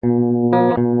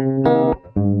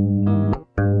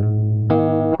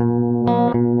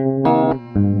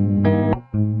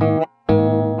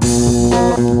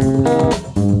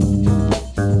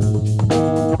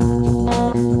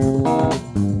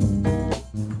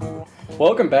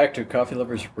Welcome back to Coffee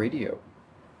Lovers Radio.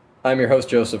 I'm your host,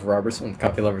 Joseph Robertson with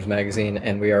Coffee Lovers Magazine,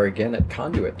 and we are again at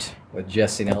Conduit with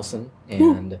Jesse Nelson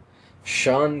and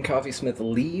Sean Coffee Smith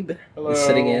Lieb is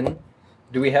sitting in.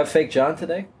 Do we have Fake John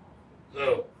today?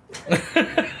 No.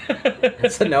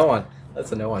 That's a no on.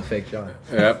 That's a no on Fake John.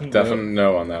 Yep, definitely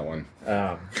no on that one.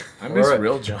 I miss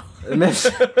Real John.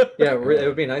 Yeah, it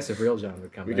would be nice if Real John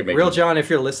would come back. Real John,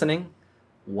 if you're listening,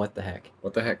 what the heck?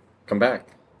 What the heck? Come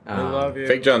back. I love you.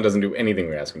 Fake John doesn't do anything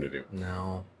we ask him to do.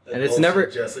 No. And it's never...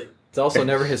 Jesse. It's also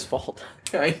never his fault.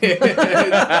 Real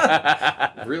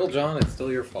John, it's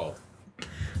still your fault.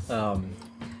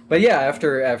 But yeah,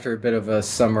 after a bit of a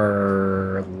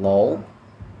summer lull,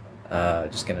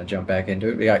 just gonna jump back into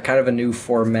it. We got kind of a new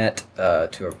format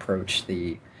to approach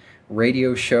the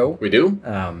radio show. We do?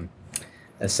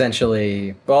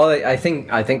 Essentially, well, I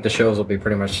think the shows will be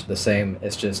pretty much the same.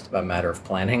 It's just a matter of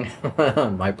planning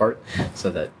on my part, so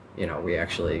that we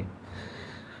actually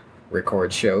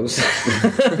record shows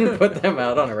and put them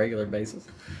out on a regular basis.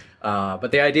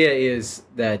 But the idea is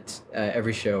that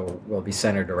every show will be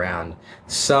centered around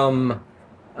some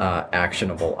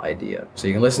actionable idea. So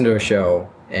you can listen to a show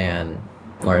and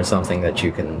learn something that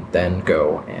you can then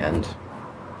go and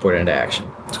put into action.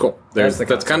 It's cool.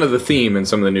 That's kind of the theme in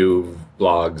some of the new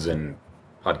blogs and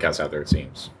podcasts out there, it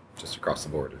seems, just across the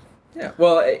board. Yeah,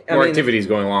 well, I mean, activities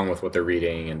going along with what they're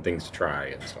reading and things to try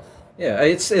and stuff. Yeah,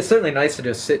 it's certainly nice to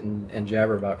just sit and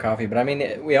jabber about coffee, but I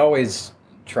mean, we always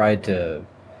tried to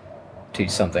teach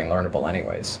something learnable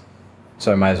anyways.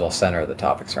 So I might as well center the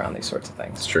topics around these sorts of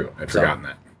things. It's true. I'd forgotten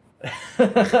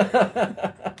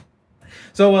that.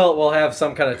 So we'll have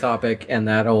some kind of topic, and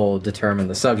that'll determine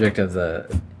the subject of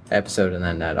the episode, and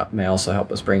then that may also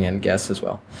help us bring in guests as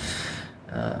well,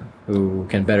 who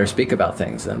can better speak about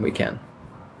things than we can.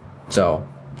 So,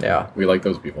 yeah. We like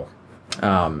those people.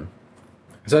 So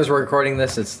as we're recording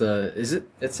this, it's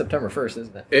September 1st,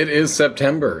 isn't it? It is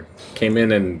September. Came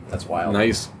in that's wild.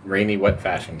 Nice, rainy, wet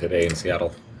fashion today in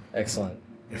Seattle. Excellent.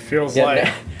 It feels like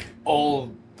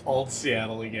old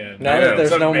Seattle again. Now that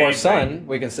there's no more sun,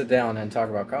 we can sit down and talk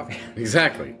about coffee.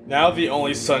 Exactly. Now the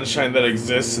only sunshine that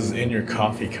exists is in your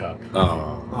coffee cup.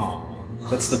 Oh.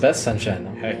 That's the best sunshine,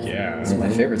 though. Heck yeah. It's my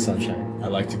favorite sunshine. I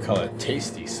like to call it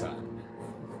tasty sun.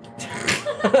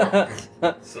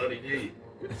 Sunny D.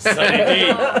 Sunny D.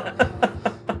 You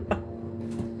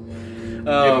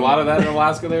have a lot of that in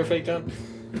Alaska there, Fake John?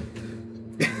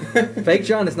 Fake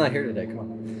John is not here today, come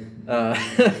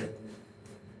on.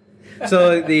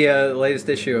 So the latest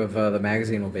issue of the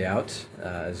magazine will be out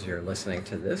as you're listening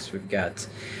to this. We've got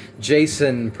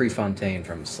Jason Prefontaine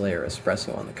from Slayer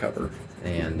Espresso on the cover,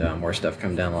 and more stuff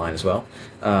coming down the line as well.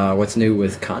 What's new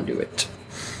with Conduit?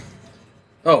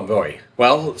 Oh boy.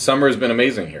 Well, summer's been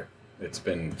amazing here. It's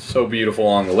been so beautiful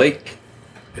on the lake.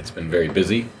 It's been very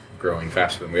busy, growing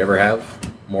faster than we ever have.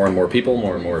 More and more people,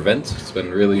 more and more events. It's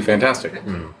been really fantastic.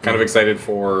 Kind of excited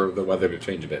for the weather to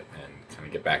change a bit and kind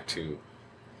of get back to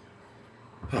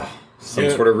some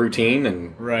sort of routine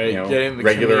and getting the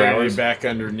regular community hours back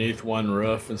underneath one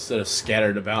roof instead of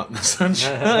scattered about in the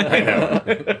sunshine. I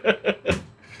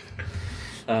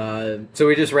know. So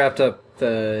we just wrapped up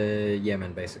the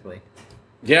Yemen, basically.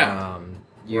 Yeah,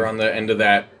 we're on the end of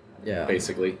that. Yeah,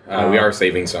 basically. We are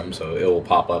saving some, so it will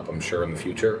pop up, I'm sure, in the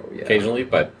future occasionally,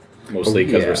 but mostly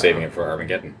because we're saving it for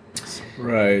Armageddon.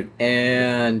 Right.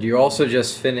 And you also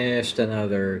just finished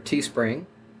another Teespring.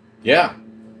 Yeah.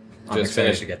 Just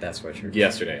finished to get that sweatshirt.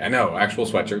 Yesterday. I know, actual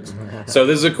sweatshirts. So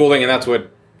this is a cool thing, and that's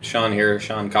what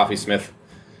Sean Coffee Smith,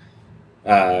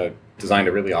 designed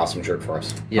a really awesome shirt for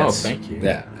us. Yes. Oh, thank you.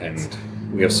 Yeah, and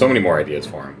we have so many more ideas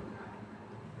for him.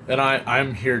 And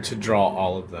I'm here to draw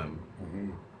all of them.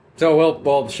 So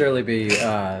we'll surely be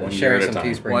sharing some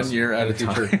Teesprings. 1 year at a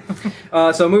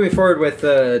time. So moving forward with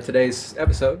today's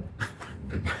episode.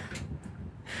 I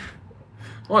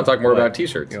want to talk more about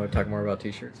T-shirts. You want to talk more about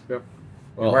T-shirts? Yep.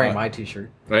 Well, I'm wearing my T-shirt.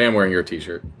 I am wearing your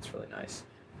T-shirt. It's really nice.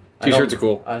 T-shirts are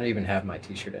cool. I don't even have my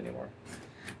T-shirt anymore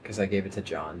because I gave it to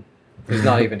John. He's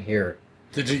not even here.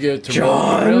 Did you give it to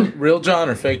John? Real John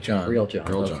or Fake John? Real John.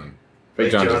 Real John.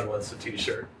 Fake John wants a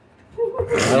T-shirt.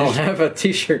 I don't have a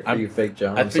T-shirt for you, Fake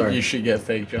John. I think you should get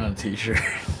Fake John a T-shirt.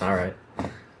 All right.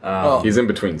 He's in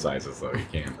between sizes, though. He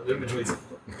can't. I'm in between.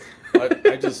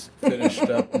 I just finished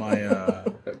up my...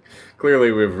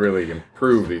 Clearly, we've really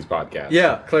improved these podcasts.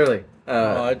 Yeah, clearly.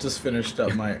 I just finished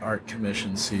up my art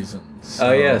commission season. So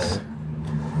oh, yes.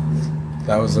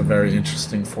 That was a very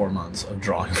interesting 4 months of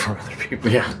drawing for other people.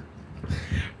 Yeah.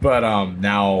 But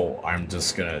now I'm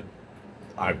just going to...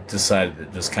 I've decided to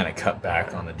just kind of cut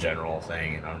back on the general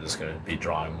thing, and I'm just going to be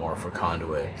drawing more for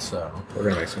Conduit. So We're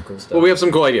gonna make some cool stuff. Well, we have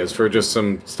some cool ideas for just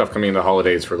some stuff coming into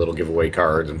holidays for little giveaway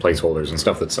cards and placeholders and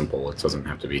stuff that's simple. It doesn't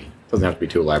have to be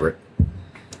too elaborate.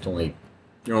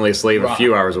 You're only a slave a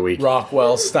few hours a week.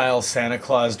 Rockwell style Santa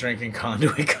Claus drinking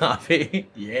Conduit coffee.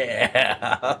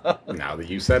 Yeah. Now that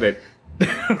you said it,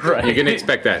 Right. you can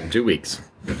expect that in 2 weeks.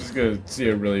 I'm just going to see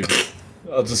a really...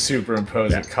 I'll just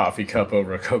superimpose a coffee cup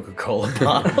over a Coca-Cola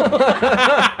bottle.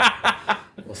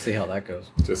 We'll see how that goes.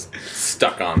 Just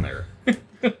stuck on there.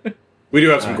 We do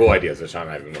have some cool ideas that Sean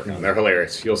and I have been working on. They're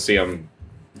hilarious. You'll see them.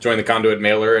 Join the Conduit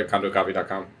mailer at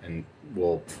conduitcoffee.com, and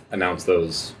we'll announce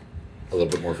those a little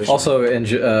bit more officially. Also,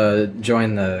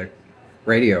 join the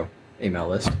radio email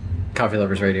list,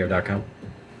 coffeeloversradio.com,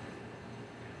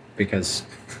 because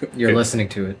you're listening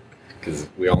to it. Because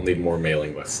we all need more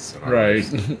mailing lists. In our Right.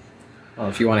 lives. Well,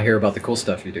 if you want to hear about the cool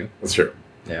stuff you do. That's true.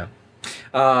 Yeah.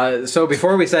 So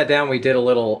before we sat down, we did a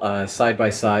little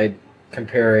side-by-side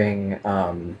comparing,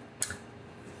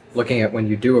 looking at when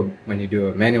you do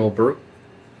a manual brew,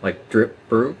 like drip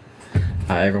brew.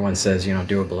 Everyone says,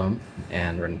 do a bloom,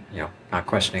 and we're not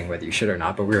questioning whether you should or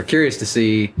not, but we were curious to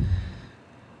see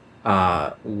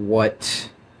what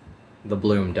the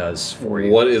bloom does for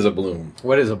you. What is a bloom?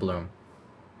 What is a bloom?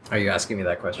 Are you asking me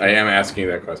that question? I am asking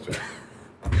that question.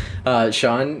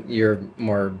 Sean, you're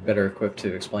better equipped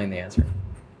to explain the answer.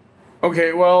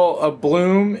 Okay, well, a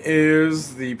bloom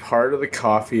is the part of the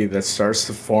coffee that starts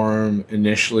to form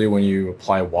initially when you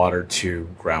apply water to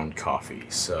ground coffee.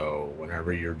 So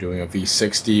whenever you're doing a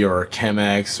V60 or a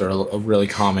Chemex, or a really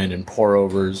common in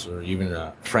pour-overs or even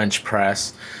a French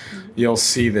press, you'll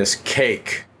see this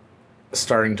cake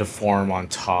starting to form on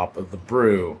top of the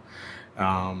brew.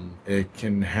 It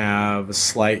can have a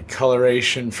slight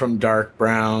coloration from dark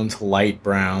brown to light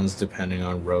browns, depending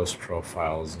on roast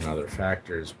profiles and other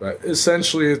factors. But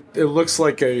essentially, it looks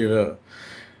like an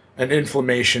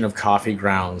inflammation of coffee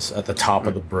grounds at the top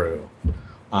of the brew.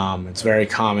 It's very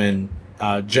common.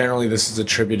 Generally, this is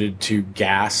attributed to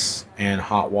gas and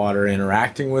hot water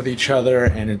interacting with each other,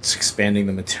 and it's expanding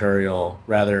the material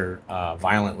rather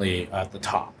violently at the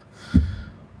top.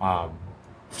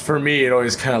 For me, it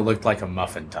always kind of looked like a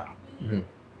muffin top. Mm-hmm.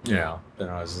 And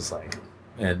I was just like...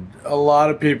 And a lot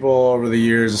of people over the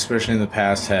years, especially in the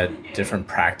past, had different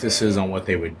practices on what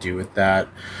they would do with that.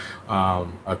 A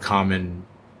common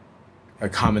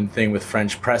thing with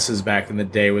French presses back in the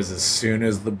day was as soon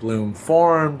as the bloom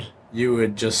formed, you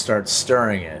would just start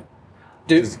stirring it.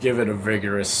 Just give it a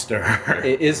vigorous stir.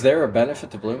 Is there a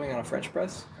benefit to blooming on a French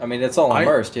press? I mean, it's all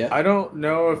immersed, yeah? I don't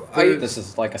know if... This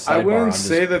is like a sidebar. I wouldn't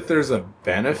say that there's a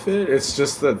benefit. It's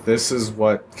just that this is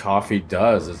what coffee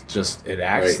does. It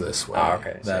acts this way. Oh,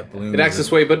 okay. That bloom. It acts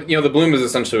this way, but the bloom is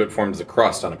essentially what forms the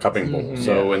crust on a cupping bowl. Mm-hmm.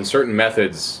 So in certain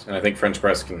methods, and I think French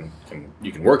press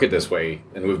you can work it this way,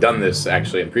 and we've done this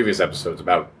actually in previous episodes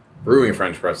about brewing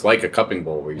French press like a cupping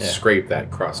bowl where you scrape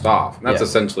that crust off. And that's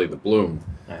essentially the bloom.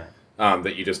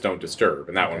 That you just don't disturb,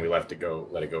 and that one we let it go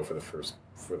for the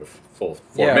full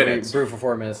 4 minutes. Brew for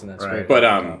 4 minutes and then scrape. But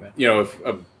if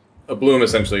a bloom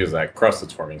essentially is that crust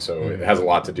that's forming, so it has a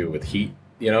lot to do with heat,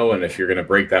 and if you're going to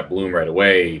break that bloom right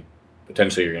away,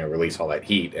 potentially you're going to release all that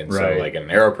heat, and so like in an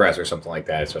AeroPress or something like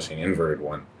that, especially an inverted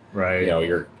one, right?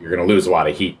 You're going to lose a lot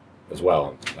of heat as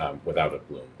well without a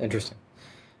bloom. Interesting.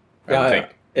 I would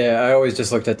think. Yeah, I always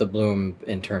just looked at the bloom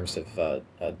in terms of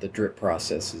the drip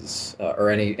processes, or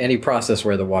any process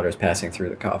where the water is passing through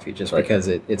the coffee, just because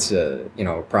it's a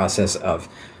process of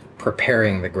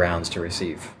preparing the grounds to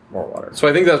receive more water. So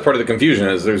I think that's part of the confusion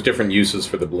is there's different uses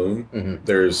for the bloom.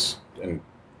 Mm-hmm. And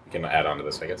we can add on to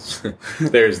this, I guess.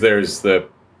 there's the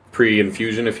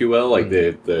pre-infusion, if you will, like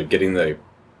the getting the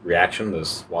reaction,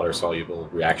 this water soluble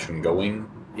reaction going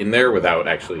in there without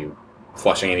actually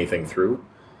flushing anything through.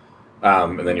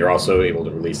 And then you're also able to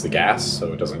release the gas,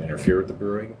 so it doesn't interfere with the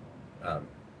brewing.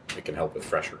 It can help with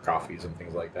fresher coffees and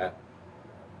things like that.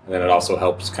 And then it also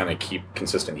helps kind of keep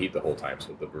consistent heat the whole time,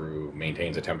 so the brew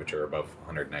maintains a temperature above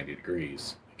 190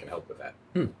 degrees. It can help with that.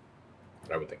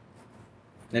 I would think.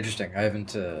 Interesting. I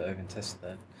haven't tested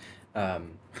that.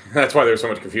 That's why there's so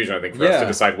much confusion, I think, for us to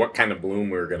decide what kind of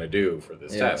bloom we were going to do for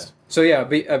this test. So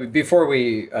before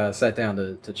we sat down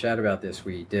to chat about this,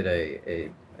 we did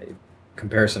a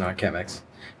comparison on Chemex,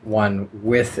 one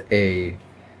with a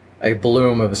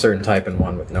bloom of a certain type and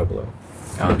one with no bloom,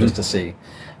 just to see.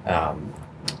 I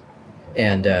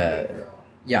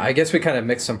guess we kind of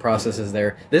mixed some processes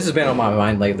there. This has been on my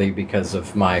mind lately because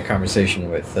of my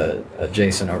conversation with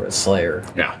Jason over at Slayer,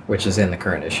 which is in the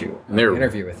current issue.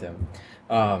 Interview with him.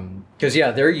 Because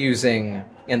they're using,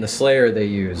 in the Slayer, they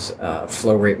use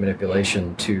flow rate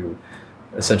manipulation to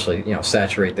essentially,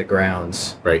 saturate the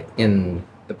grounds Right. in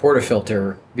the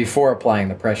portafilter before applying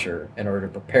the pressure in order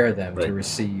to prepare them Right. to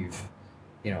receive,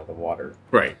 the water.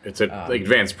 Right. It's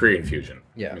advanced pre-infusion.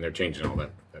 Yeah. I mean, they're changing all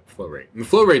that flow rate. And the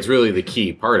flow rate's really the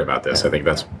key part about this. I think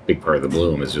that's a big part of the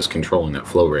bloom is just controlling that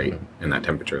flow rate and that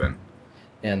temperature then.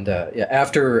 And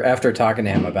after talking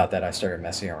to him about that, I started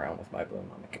messing around with my bloom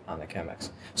on the Chemex.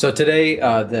 So today,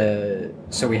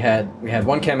 we had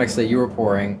one Chemex that you were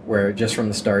pouring, where just from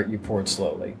the start you poured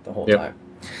slowly the whole Yep. time,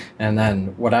 and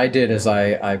then what I did is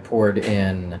I poured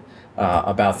in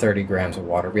about 30 grams of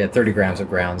water. We had 30 grams of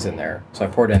grounds in there, so I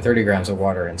poured in 30 grams of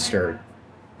water and stirred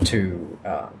to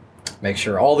make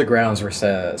sure all the grounds were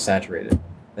saturated,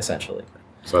 essentially.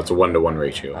 So that's a 1-to-1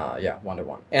 ratio.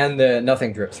 1-to-1, and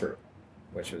nothing dripped through,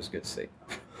 which was good to see.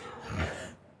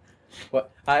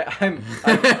 What I'm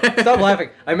stop laughing.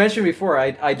 I mentioned before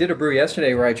I did a brew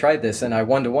yesterday where I tried this and I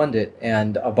 1-to-1'd it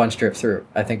and a bunch dripped through.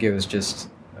 I think it was just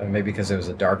maybe because it was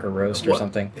a darker roast or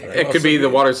something. It could be the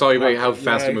water solubility, how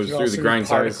fast it moves you through also the grind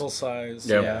size. particle size.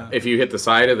 Yep. Yeah. If you hit the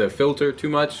side of the filter too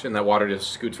much, and that water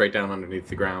just scoots right down underneath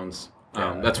the grounds.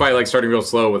 That's why I like starting real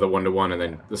slow with a 1-to-1, and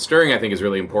then the stirring I think is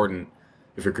really important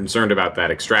if you're concerned about that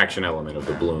extraction element of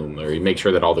the bloom, or you make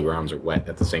sure that all the grounds are wet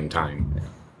at the same time.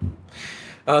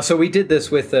 So we did this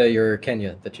with your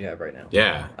Kenya that you have right now.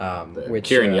 Yeah. The Which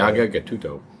Kirinyaga Gatuto.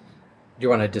 Do you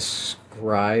want to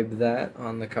describe that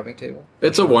on the cupping table?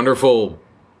 It's a wonderful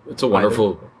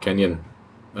Kenyan.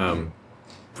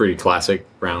 Pretty classic,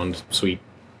 round, sweet,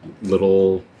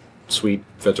 little sweet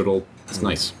vegetal. It's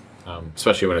nice,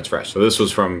 especially when it's fresh. So this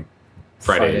was from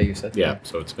Friday. You said? Yeah,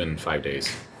 so it's been 5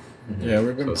 days. Yeah,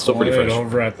 we've been So it's still pulling pretty it fresh.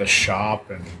 over at the shop,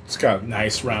 and it's got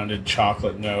nice rounded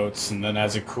chocolate notes. And then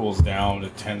as it cools down,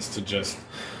 it tends to just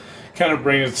kind of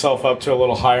bring itself up to a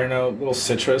little higher note, little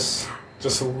citrus,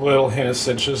 just a little hint of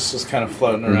citrus, just kind of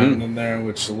floating around in there,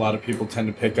 which a lot of people tend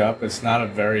to pick up. It's not a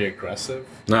very aggressive,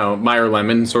 No, Meyer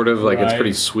lemon, sort of like it's Right,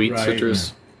 pretty sweet right.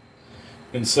 citrus.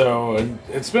 and so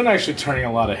it's been actually turning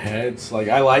a lot of heads. Like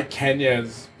I like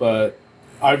Kenyas, but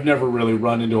I've never really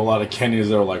run into a lot of Kenyas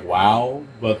that are like, wow.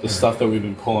 But the stuff that we've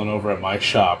been pulling over at my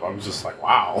shop, I'm just like,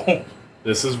 wow,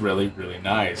 this is really, really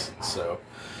nice.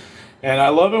 And I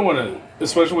love it when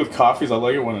especially with coffees, I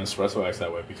like it when an espresso acts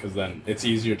that way because then it's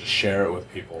easier to share it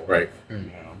with people. Right. You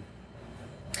know?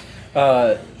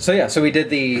 So we did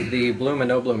the bloom and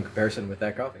no bloom comparison with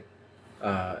that coffee,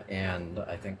 and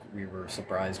I think we were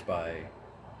surprised by.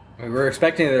 We were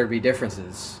expecting there to be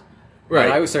differences. Right.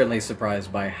 And I was certainly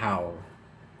surprised by how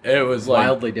It was like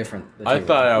wildly different. The I two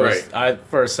thought were. I was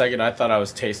for a second I thought I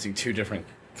was tasting two different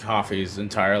coffees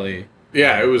entirely.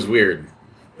 Yeah, it was weird.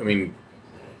 I mean,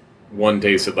 one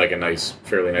tasted like a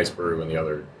fairly nice brew, and the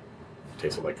other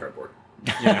tasted like cardboard.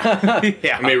 Yeah.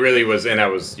 I mean, it really was, and I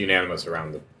was unanimous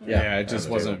around the. Yeah, it just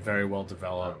the wasn't table. very well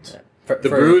developed. The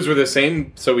brews were the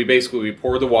same, so we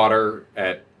poured the water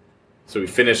so we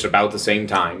finished about the same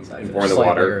time in pouring the slightly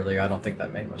water. earlier. I don't think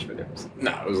that made much of a difference.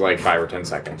 No, it was like 5 or 10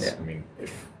 seconds. Yeah. I mean,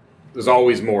 if there's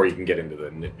always more, you can get into the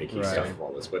nitpicky Right. stuff of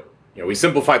all this, but we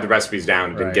simplified the recipes down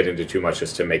and didn't Right. get into too much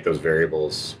just to make those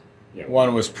variables.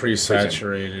 One was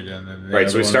pre-saturated, and then the Right, other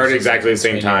so we one started was just exactly the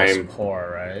same continuous time.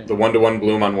 Pour, right? The 1-to-1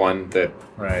 bloom on one that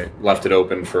Right. left it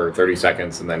open for 30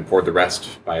 seconds and then poured the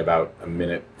rest by about a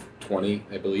minute 20,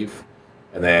 I believe.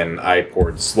 And then I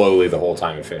poured slowly the whole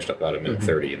time and finished up about a minute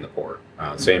 30 in the pour.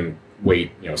 Same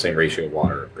weight, same ratio of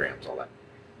water, grams, all that.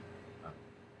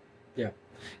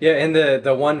 Yeah, and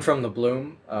the one from the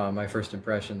bloom, my first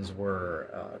impressions were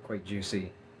quite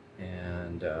juicy,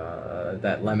 and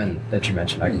that lemon that you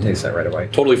mentioned, I can taste that right away.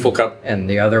 Totally full cup. And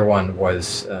the other one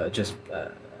was just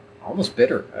almost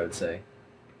bitter, I would say.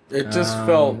 It just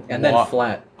felt and then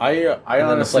flat. I then the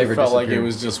honestly flavor felt like it disappeared.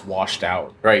 was just washed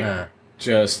out. Right.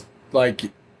 Just like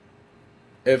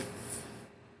if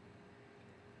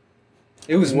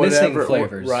It was missing whatever-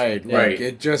 flavors. Right. Yeah. Like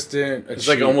it just didn't. It's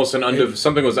like achieve- almost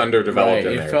something was underdeveloped Right,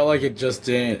 in it there. felt like it just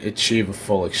didn't achieve a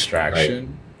full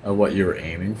extraction of what you were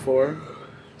aiming for.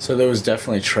 So there was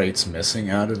definitely traits missing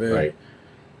out of it. Right.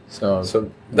 So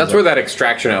That's where that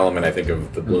extraction element, I think,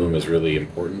 of the bloom is really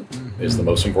important. Is the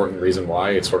most important reason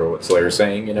why. It's sort of what Slayer's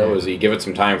saying, is you give it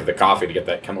some time for the coffee to get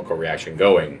that chemical reaction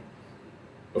going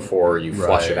before you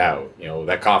flush Right. it out.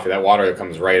 That coffee, that water that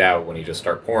comes right out when you just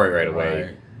start pouring right away.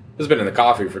 Right. Has been in the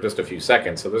coffee for just a few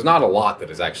seconds, so there's not a lot that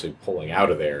is actually pulling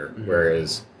out of there.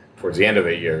 Whereas towards the end of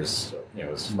it, it's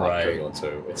it's Right. turbulent,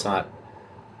 so it's not.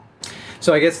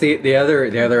 So I guess the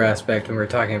other aspect when we were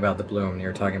talking about the bloom, you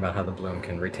were talking about how the bloom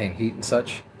can retain heat and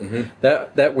such. Mhm.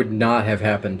 That would not have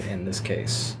happened in this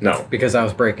case. No. Because I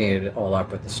was breaking it all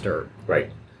up with the stir.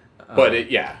 Right. But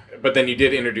but then you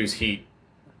did introduce heat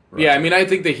Yeah, I mean, I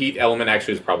think the heat element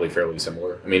actually is probably fairly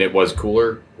similar. I mean, it was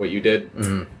cooler what you did.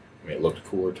 Mm-hmm. I mean, it looked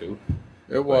cooler too.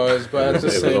 It was, but at the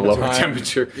It was a same lower time,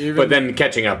 temperature. even- But then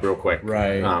catching up real quick,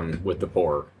 Right. With the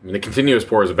pour. I mean, the continuous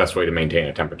pour is the best way to maintain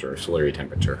a temperature, a slurry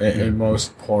temperature. in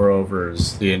most pour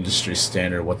overs, the industry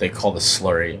standard, what they call the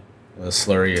slurry. The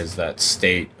slurry is that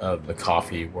state of the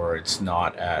coffee where it's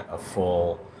not at a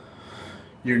full.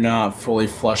 You're not fully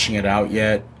flushing it out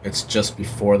yet. It's just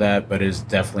before that, but it's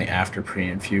definitely after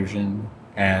pre-infusion.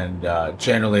 And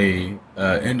generally,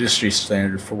 industry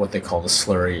standard for what they call the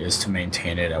slurry is to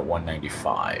maintain it at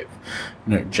 195.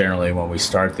 Generally, when we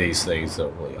start these things, they'll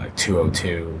be like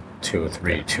 202,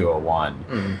 203, 201.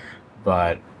 Mm.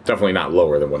 But Definitely not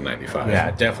lower than 195. yeah,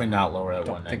 definitely not lower than I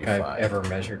don't think 195. I've ever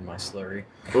measured my slurry.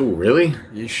 Oh, really?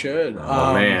 You should.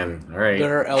 Oh, man. All right.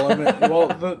 There are elements. Well,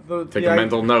 the Take a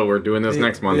mental note. We're doing this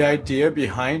next month. The idea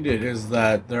behind it is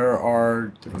that there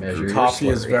are Measure your coffee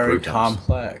is slurry. very Fructose.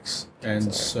 complex,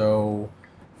 and so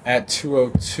at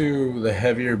 202, the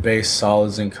heavier base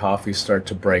solids in coffee start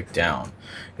to break down.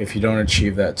 If you don't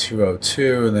achieve that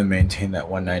 202 and then maintain that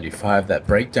 195, that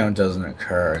breakdown doesn't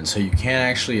occur, and so you can't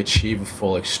actually achieve a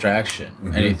full extraction.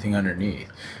 Mhm. Anything underneath,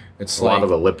 it's A lot of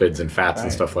the lipids and fats and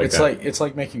Right. stuff like it's that. like it's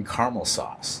like making caramel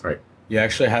sauce. Right. You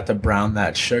actually have to brown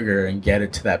that sugar and get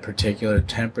it to that particular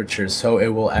temperature so it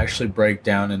will actually break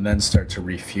down and then start to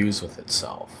refuse with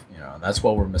itself. You know, and that's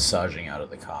what we're massaging out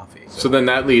of the coffee. So then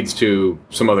that leads to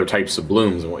some other types of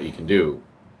blooms and what you can do.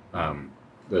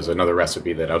 There's another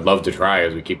recipe that I'd love to try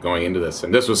as we keep going into this.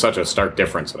 And this was such a stark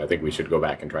difference that I think we should go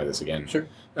back and try this again. Sure.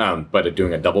 But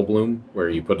doing a double bloom where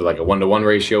you put like a 1-to-1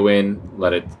 ratio in,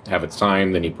 let it have its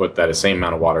time, then you put that same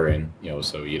amount of water in,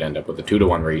 so you'd end up with a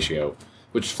 2-to-1 ratio,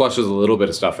 which flushes a little bit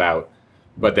of stuff out,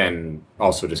 but then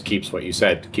also just keeps what you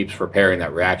said, keeps preparing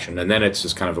that reaction. And then it's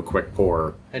just kind of a quick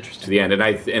pour to Interesting. the end.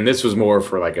 And this was more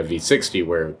for like a V60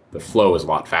 where the flow is a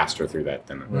lot faster through that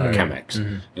than Right. a Chemex.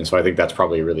 Mm-hmm. And so I think that's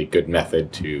probably a really good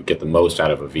method to get the most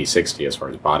out of a V60 as far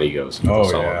as body goes. and Oh the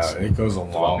solids. yeah, it goes a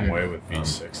long way with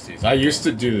V60s. I used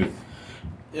to do,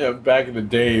 back in the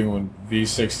day when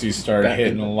V60s started Back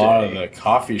hitting in a the lot of day. the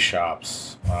coffee shops.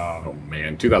 Oh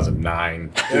man,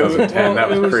 2009, It was- 2010, that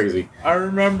well, it was was- crazy. I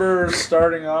remember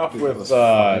starting off with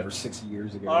 5 or 6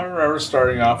 years ago. I remember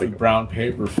starting off with brown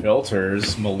paper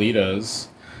filters, Melitas,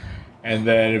 and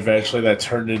then eventually that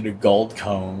turned into gold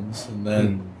cones, and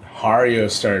then Hario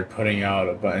started putting out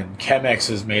and Chemex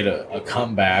has made a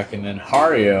comeback, and then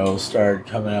Hario started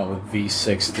coming out with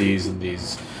V60s and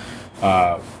these,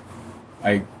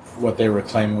 what they were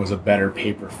claiming was a better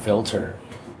paper filter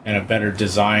and a better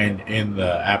design in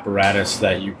the apparatus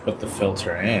that you put the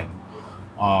filter in.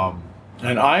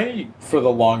 And I, for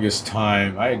the longest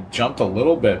time, I jumped a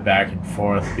little bit back and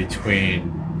forth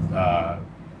between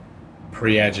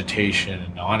pre-agitation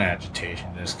and non-agitation.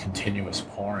 There's continuous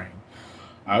pouring.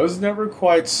 I was never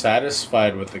quite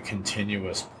satisfied with the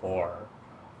continuous pour.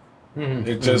 Mhm.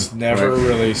 It just never Right.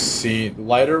 really seen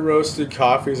lighter roasted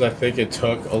coffees. I think it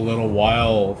took a little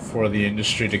while for the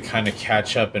industry to kind of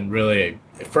catch up and really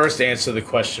first answer the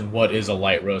question, what is a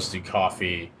light roasted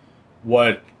coffee?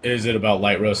 What is it about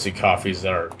light roasted coffees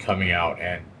that are coming out,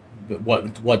 and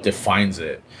what defines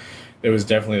it? There was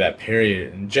definitely that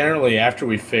period. And generally after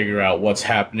we figure out what's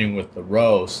happening with the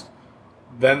roast,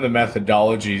 then the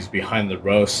methodologies behind the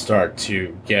roast start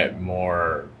to get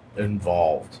more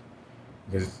involved.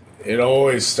 Because it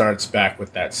always starts back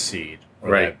with that seed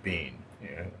or Right. that bean.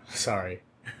 Yeah. Sorry.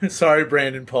 Sorry,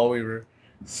 Brandon Paul Weaver.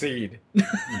 Seed.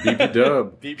 BP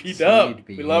dub. BP Dub.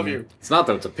 Seed We love bean. you. It's not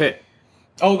though, it's a pit.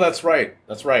 Oh, that's right.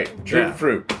 That's right. Droop Yeah.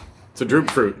 fruit. It's a droop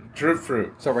fruit. Droop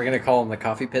fruit. So we're gonna call them the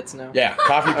coffee pits now. Yeah,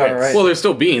 coffee pits. All right. Well, there's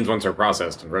still beans once they're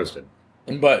processed and roasted.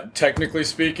 But technically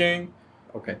speaking,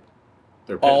 Okay.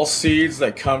 They're pits. all seeds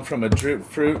that come from a droop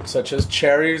fruit, such as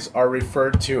cherries, are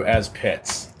referred to as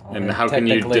pits. And how can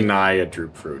you Technically- deny a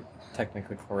droop fruit?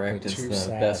 Technically correct is Too the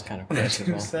sad. best kind of question as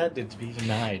Too well. sad to be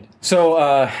denied. So,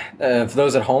 for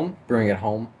those at home, brewing at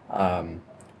home,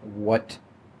 what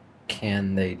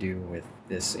can they do with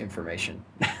this information?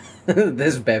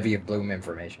 This bevy of bloom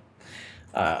information.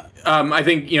 I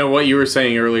think what you were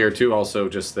saying earlier too. Also,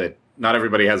 just that not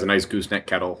everybody has a nice gooseneck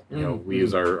kettle. We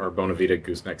use our Bonavita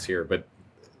goosenecks here, but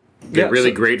they're Yeah, really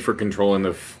so- great for controlling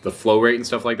the flow rate and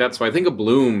stuff like that. So I think a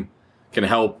bloom can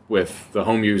help with the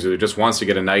home user that just wants to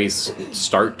get a nice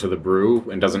start to the brew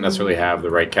and doesn't necessarily have the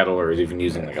right kettle or is even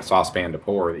using like a saucepan to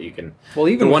pour that you can. Well,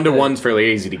 The even with 1-to-1's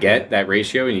fairly easy to get that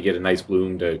ratio, and you get a nice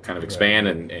bloom to kind of expand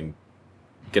and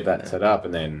get that set up,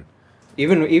 and then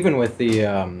even with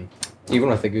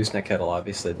the gooseneck kettle,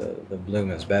 obviously the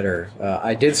bloom is better.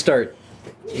 I did start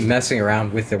messing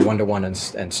around with the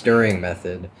 1-to-1 and stirring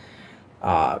method,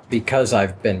 because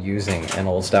I've been using an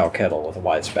old style kettle with a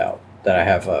wide spout that I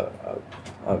have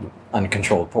a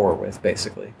uncontrolled pour with,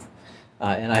 basically.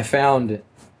 And I found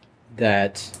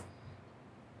that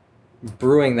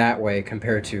brewing that way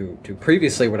compared to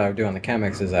previously what I would do on the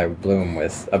Chemex is I would bloom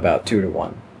with about 2 to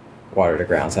 1 water to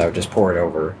grounds. I would just pour it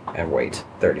over and wait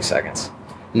 30 seconds.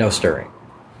 No stirring.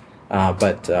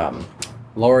 But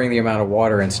lowering the amount of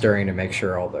water and stirring to make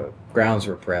sure all the grounds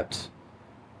were prepped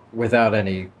without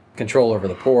any control over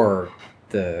the pour,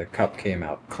 the cup came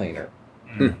out cleaner.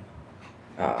 There's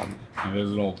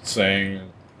an old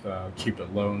saying, keep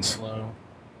it low and slow.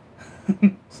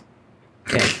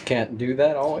 Can't do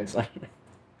that always.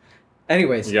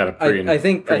 Anyways, You gotta I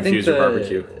think pre-infuse your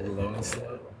barbecue. Low and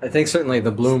slow. I think certainly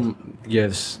the bloom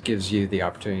gives you the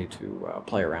opportunity to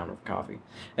play around with coffee,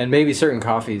 and maybe certain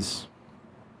coffees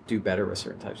do better with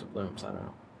certain types of blooms. I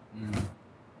don't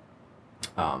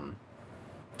know.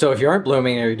 So if you aren't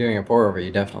blooming and you're doing a pour over,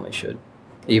 you definitely should,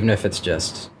 even if it's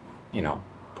just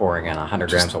pouring in 100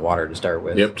 grams of water to start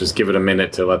with. Yep, just give it a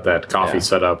minute to let that coffee Yeah.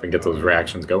 set up and get those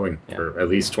reactions going Yeah. for at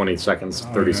least 20 seconds,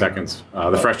 30 yeah. seconds.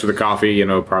 The fresher the coffee,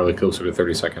 probably closer to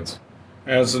 30 seconds.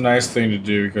 And it's a nice thing to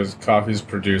do because coffee's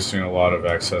producing a lot of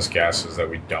excess gases that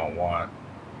we don't want.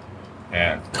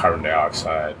 And carbon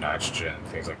dioxide, nitrogen,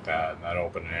 things like that. And that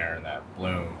open air and that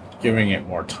bloom, giving it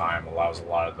more time allows a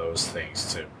lot of those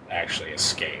things to actually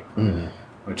escape,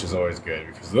 which is always good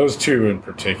because those two in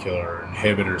particular are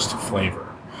inhibitors to flavor.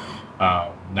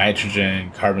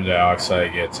 Nitrogen, carbon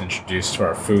dioxide gets introduced to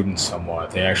our food in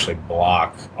somewhat. They actually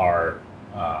block our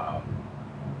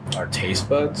taste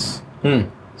buds.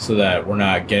 So that we're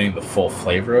not getting the full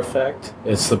flavor effect.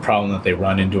 It's the problem that they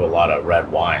run into a lot of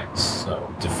red wines.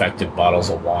 So defective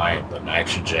bottles of wine, the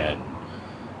nitrogen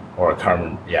or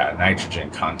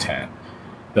nitrogen content,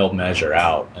 they'll measure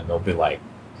out and they'll be like,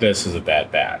 this is a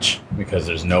bad batch because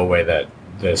there's no way that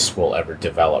this will ever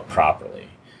develop properly,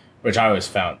 which I always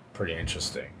found pretty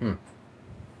interesting.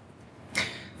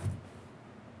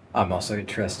 I'm also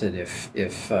interested if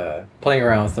playing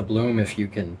around with the bloom, if you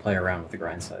can play around with the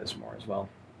grind size more as well.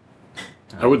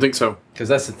 I would think so. Because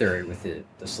that's the theory with the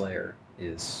Slayer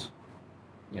is,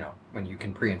 when you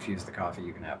can pre-infuse the coffee,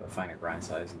 you can have a finer grind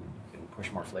size and you can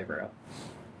push more flavor out.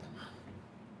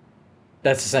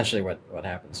 That's essentially what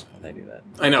happens when they do that.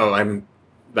 I know,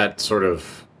 that sort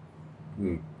of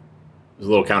is a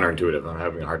little counterintuitive. I'm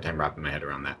having a hard time wrapping my head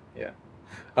around that. Yeah.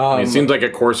 It seems like a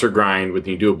coarser grind when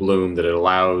you do a bloom that it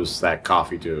allows that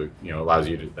coffee to,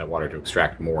 that water to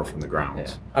extract more from the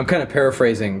grounds. Yeah. I'm kind of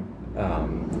paraphrasing.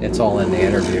 It's all in the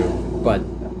interview, but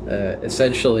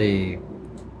essentially,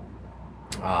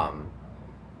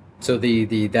 so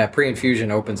that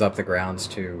pre-infusion opens up the grounds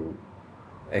to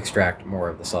extract more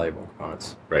of the soluble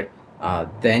components. Right.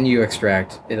 Then you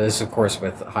extract. It is, of course,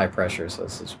 with high pressure. So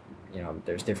this is,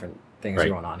 there's different things Right.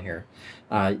 going on here.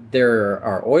 There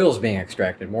are oils being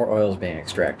extracted, more oils being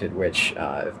extracted, which,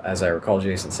 as I recall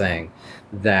Jason saying,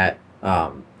 that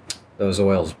those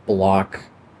oils block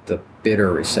the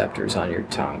bitter receptors on your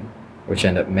tongue, which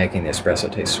end up making the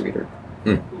espresso taste sweeter.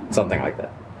 Something like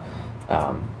that.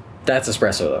 That's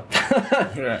espresso,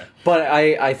 though. Right. But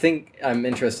I think I'm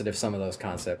interested if some of those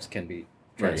concepts can be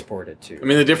transported to...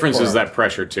 The difference is pour that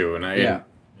pressure, too. And Yeah.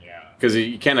 Because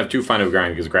you can't have too fine of a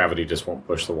grind because gravity just won't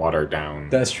push the water down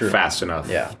That's true. fast enough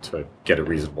Yeah. to get a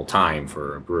reasonable time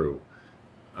for a brew.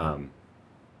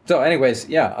 So anyways,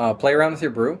 play around with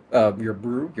your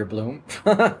bloom.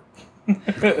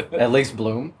 At least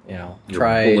bloom, Your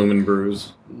Try blooming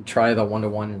brews. the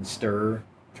 1-to-1 and stir.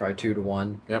 Try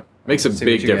 2-to-1. Yep. Makes a See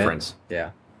big what you get. difference. Yeah.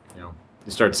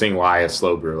 You start seeing why a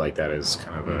slow brew like that is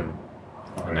kind of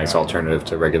a nice alternative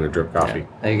to regular drip coffee.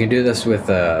 And you can do this with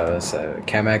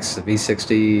Chemex, the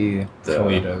V60, the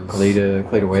Kalitas.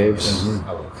 Kalita Waves.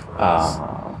 I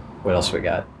love What else we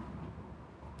got?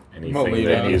 Anything Molita.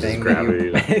 that uses Anything gravity.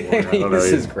 that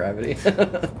uses gravity.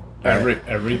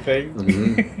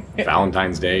 everything.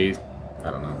 Valentine's Day. I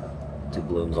don't know. Do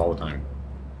blooms all the time.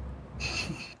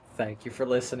 Thank you for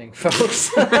listening,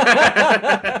 folks.